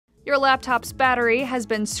Your laptop's battery has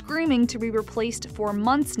been screaming to be replaced for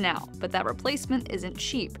months now, but that replacement isn't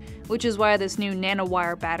cheap, which is why this new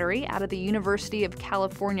nanowire battery out of the University of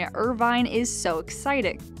California, Irvine is so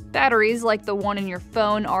exciting. Batteries like the one in your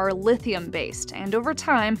phone are lithium-based, and over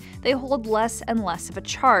time, they hold less and less of a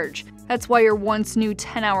charge. That's why your once new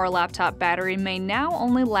 10-hour laptop battery may now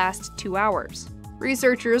only last 2 hours.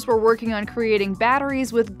 Researchers were working on creating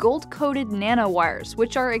batteries with gold-coated nanowires,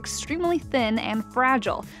 which are extremely thin and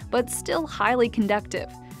fragile, but still highly conductive.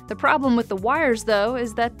 The problem with the wires, though,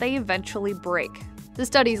 is that they eventually break. The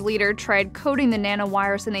study's leader tried coating the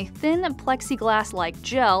nanowires in a thin plexiglass-like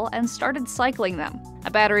gel and started cycling them.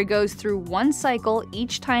 A battery goes through one cycle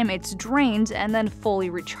each time it's drained and then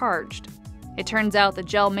fully recharged. It turns out the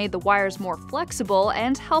gel made the wires more flexible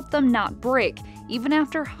and helped them not break, even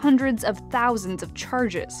after hundreds of thousands of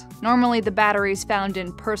charges. Normally, the batteries found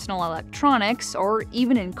in personal electronics, or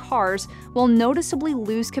even in cars, will noticeably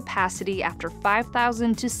lose capacity after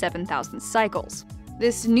 5,000 to 7,000 cycles.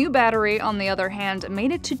 This new battery, on the other hand,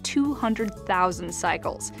 made it to 200,000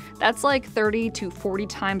 cycles. That's like 30 to 40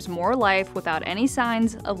 times more life without any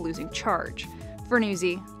signs of losing charge. For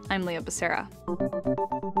Newsy, I'm Leah Becerra.